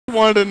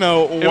wanted to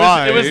know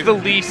why. It was the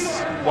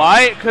least.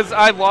 Why? Because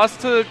I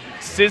lost to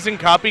Sizz and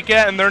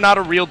Copycat, and they're not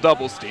a real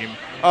doubles team.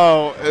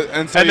 Oh,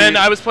 and so then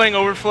I was playing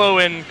Overflow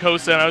and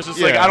Kosa, and I was just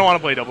like, I don't want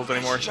to play doubles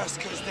anymore. Just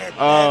because they're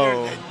better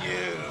than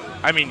you.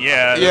 I mean,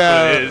 yeah,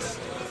 that's what it is.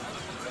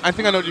 I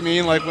think I know what you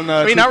mean. Like when the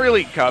I mean, not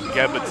really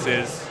Copycat, but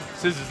Sizz.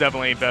 Sizz is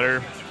definitely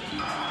better.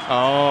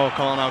 Oh,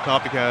 calling out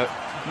Copycat.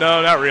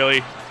 No, not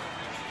really.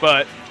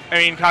 But I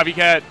mean,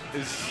 Copycat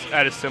is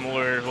at a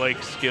similar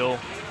like skill.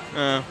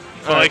 But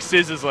like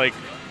Sizz is like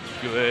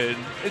good.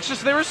 It's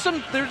just they were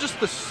just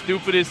the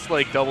stupidest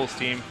like doubles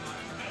team,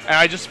 and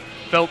I just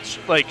felt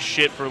like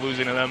shit for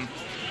losing to them.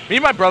 Me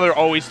and my brother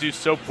always do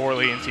so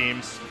poorly in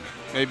teams.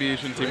 Maybe you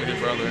shouldn't team with your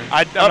brother.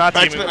 I'm not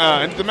teaming.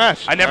 Into the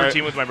match. I never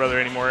team with my brother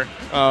anymore.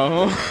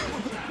 Oh.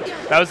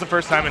 That was the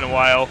first time in a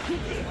while.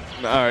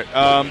 All right.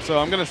 So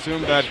I'm gonna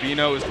assume that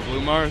Vino is the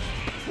blue Marth.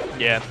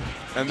 Yeah.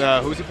 And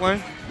who's he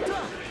playing?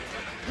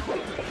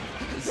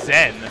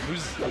 Zen.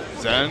 Who's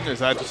Zen? Is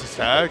that just his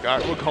tag?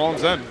 We'll call him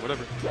Zen.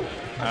 Whatever.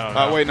 I don't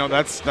know. Wait, no,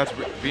 that's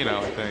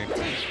Vino, I think.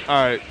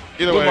 All right.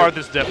 Either Blue way, Marth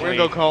is definitely we're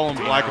gonna go call him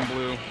Vino. black and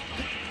blue.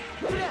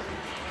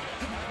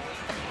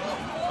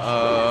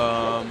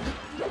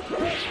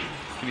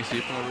 Can you see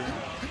it from over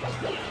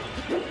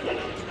here?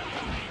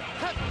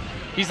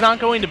 He's not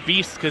going to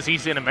Beast because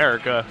he's in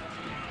America.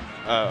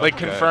 Like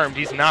confirmed,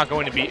 he's not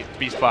going to be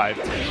Beast 5.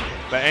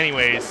 But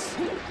anyways,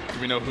 do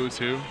we know who's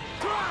who?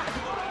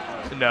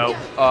 No.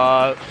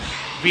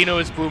 Vino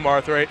is Blue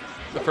Marth, right?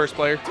 The first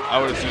player.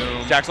 I would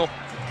assume. Jaxel.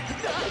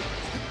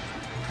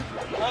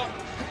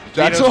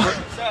 Jaxel?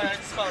 Sorry, I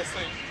just fell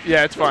asleep.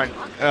 Yeah, it's fine.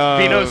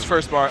 Vino's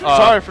first Marth.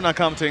 Sorry for not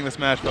commentating this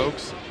match,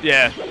 folks.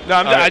 Yeah. No,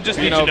 I just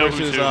need to know versus,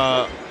 who's who.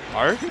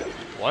 Arc?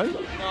 What? No,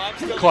 I'm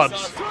still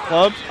Clubs.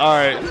 Clubs? All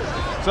right.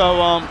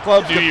 So,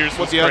 Clubs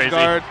with the edge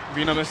guard.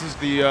 Vino misses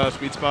the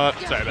sweet spot.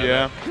 Sorry about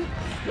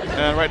that.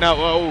 And right now,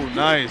 whoa,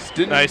 nice.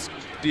 Nice.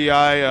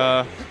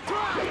 DI.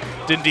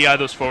 Didn't DI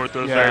those forward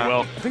throws very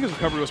well. I think his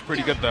recovery was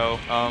pretty good, though.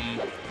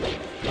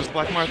 Was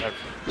Black Marth? I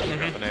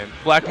forgot the name.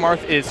 Black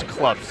Marth is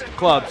Clubs.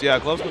 Clubs, yeah.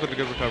 Clubs with a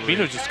good recovery.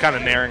 Vino's just kind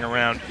of naring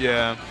around.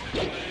 Yeah.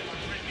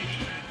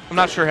 I'm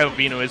not sure how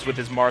Vino is with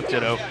his Marth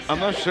Ditto. I'm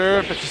not sure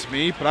if it's just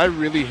me, but I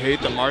really hate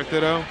the Marth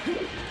Ditto.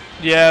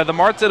 Yeah, the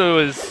Marth Ditto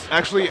is...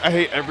 Actually, I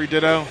hate every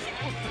Ditto.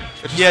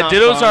 Yeah,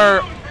 Dittos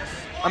are...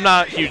 I'm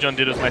not huge on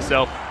Dittos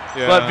myself.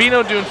 Yeah. But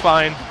Vino doing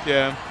fine.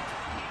 Yeah.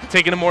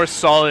 Taking a more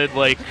solid,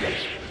 like...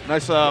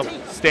 Nice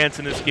stance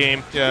in this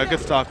game. Yeah,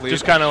 good stock lead.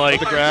 Just kind of like...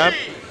 The grab.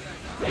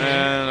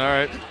 And, all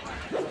right.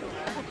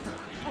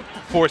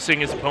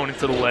 Forcing his opponent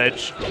to the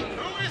ledge.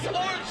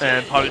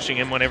 And punishing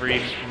him whenever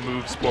he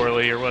moves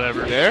poorly or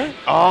whatever. There?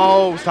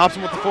 Oh, stops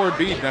him with the forward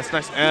beat. That's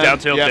nice. And down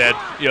tilt dead.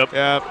 Yep.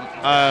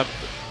 Yeah.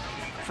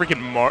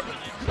 Freaking Marth.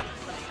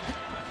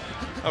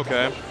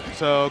 Okay.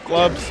 So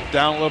Clubs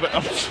down a little bit.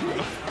 Oh,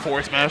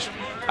 forward smash.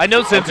 I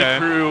know Zen's a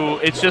crew.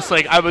 It's just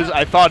like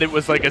I thought it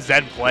was like a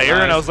Zen player,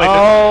 and I was like,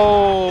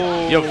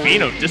 oh. Yo,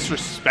 Vino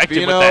disrespected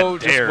Vino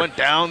with that dare. just went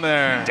down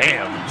there.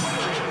 Damn.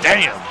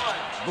 Damn.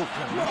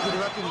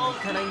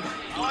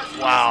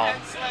 Wow.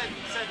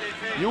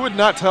 You would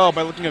not tell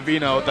by looking at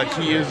Vino that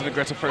he is an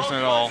aggressive person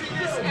at all.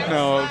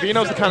 No,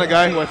 Vino's the kind of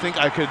guy who I think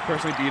I could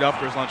personally beat up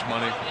for his lunch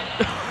money.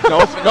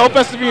 No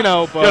offense to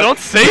Vino, but... Yo, don't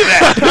say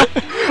that.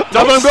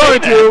 Not that I'm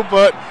going to,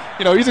 but,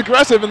 you know, he's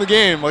aggressive in the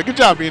game. Like, good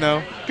job,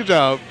 Vino. Good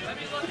job.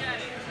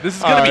 This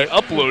is going to be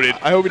uploaded.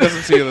 I hope he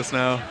doesn't see this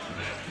now.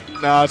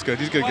 Nah, it's good.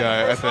 He's a good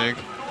guy, I think.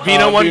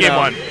 Vino won game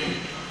one.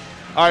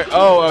 All right.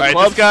 Oh,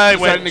 this guy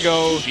went to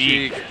go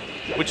Sheik,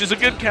 which is a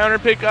good counter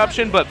pick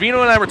option. But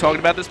Vino and I were talking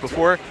about this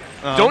before.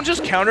 Don't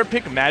just counter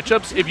pick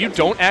matchups if you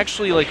don't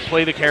actually like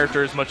play the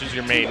character as much as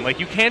your main. Like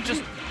you can't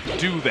just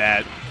do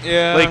that.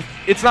 Yeah. Like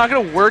it's not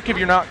gonna work if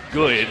you're not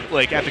good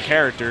like at the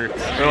character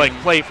or like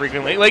play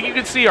frequently. Like you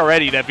can see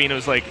already that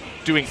Vino's like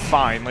doing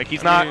fine. Like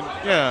he's not.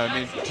 I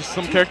mean, just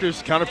some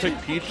characters counter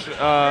pick Peach,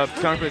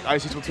 counter pick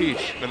Ices with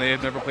Peach, and they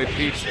have never played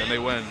Peach and they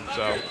win.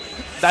 So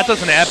that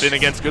doesn't happen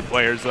against good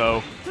players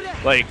though.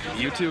 Like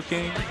Mewtwo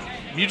King.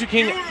 Mewtwo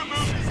King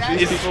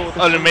is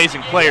an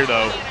amazing player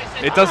though.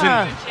 It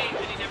doesn't.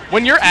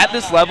 When you're at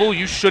this level,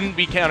 you shouldn't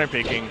be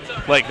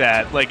counterpicking like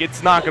that. Like,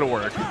 it's not going to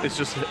work. It's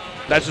just,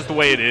 that's just the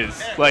way it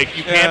is. Like,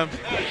 you can't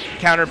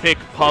counterpick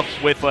Puff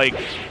with, like,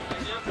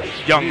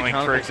 Young Link,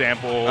 for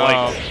example.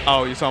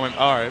 Oh, you saw him.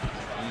 All right.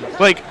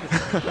 Like,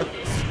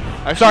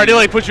 I'm sorry to,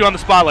 like, put you on the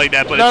spot like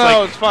that, but it's like...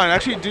 No, it's fine. I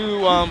actually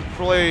do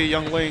play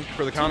Young Link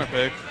for the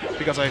counterpick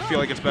because I feel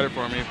like it's better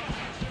for me.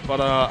 But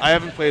I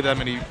haven't played that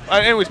many.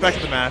 Anyways, back to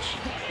the match.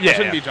 Yeah. It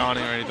shouldn't be Johnny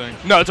or anything.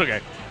 No, it's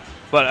okay.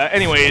 But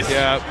anyways,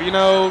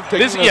 Vino.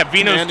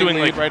 Vino's doing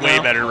like right way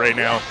now. better right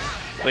now.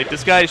 Like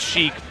this guy's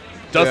Sheik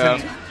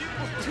doesn't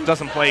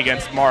play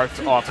against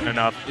Marth often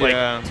enough.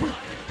 Like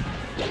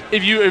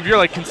if you're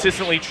like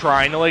consistently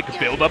trying to like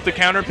build up the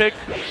counter pick,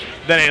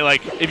 then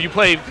if you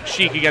play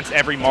Sheik against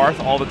every Marth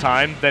all the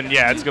time, then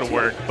yeah, it's gonna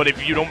work. But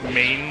if you don't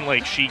main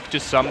like Sheik to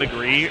some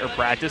degree or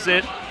practice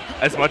it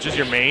as much as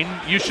your main,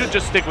 you should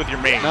just stick with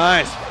your main.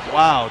 Nice.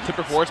 Wow.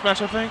 Tipper forward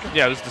smash, I think.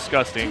 Yeah, it was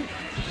disgusting.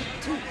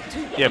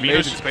 Yeah,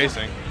 amazing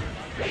spacing.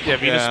 Yeah,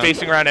 Vino's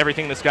spacing around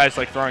everything this guy's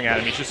like throwing at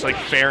him. He's just like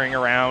ferrying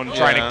around,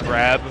 trying to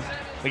grab.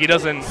 Like he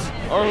doesn't.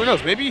 Or who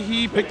knows? Maybe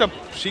he picked up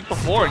Sheik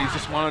before and he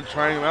just wanted to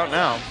try him out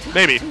now.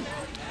 Maybe.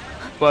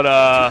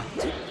 But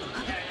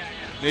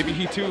maybe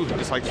he too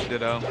dislikes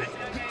Ditto.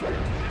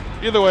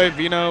 Either way,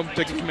 Vino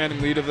taking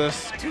commanding lead of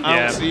this. I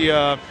don't see,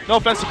 no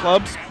offense to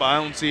clubs, but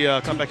I don't see a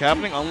comeback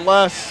happening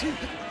unless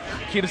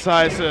he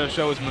decides to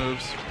show his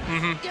moves.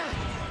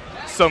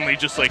 Suddenly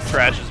just like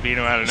trashes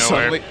Vino out of nowhere.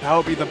 Suddenly, that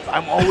would be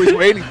I'm always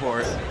waiting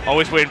for it.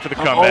 Always waiting for the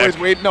comeback. Always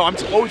waiting. No, I'm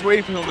always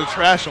waiting for them to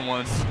trash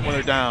someone when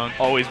they're down.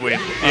 Always waiting.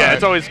 Yeah,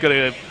 it's always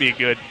going to be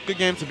good. Good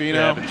game to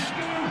Vino.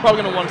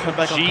 Probably going to want to come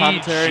back on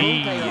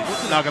commentary.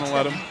 Not going to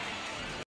let him.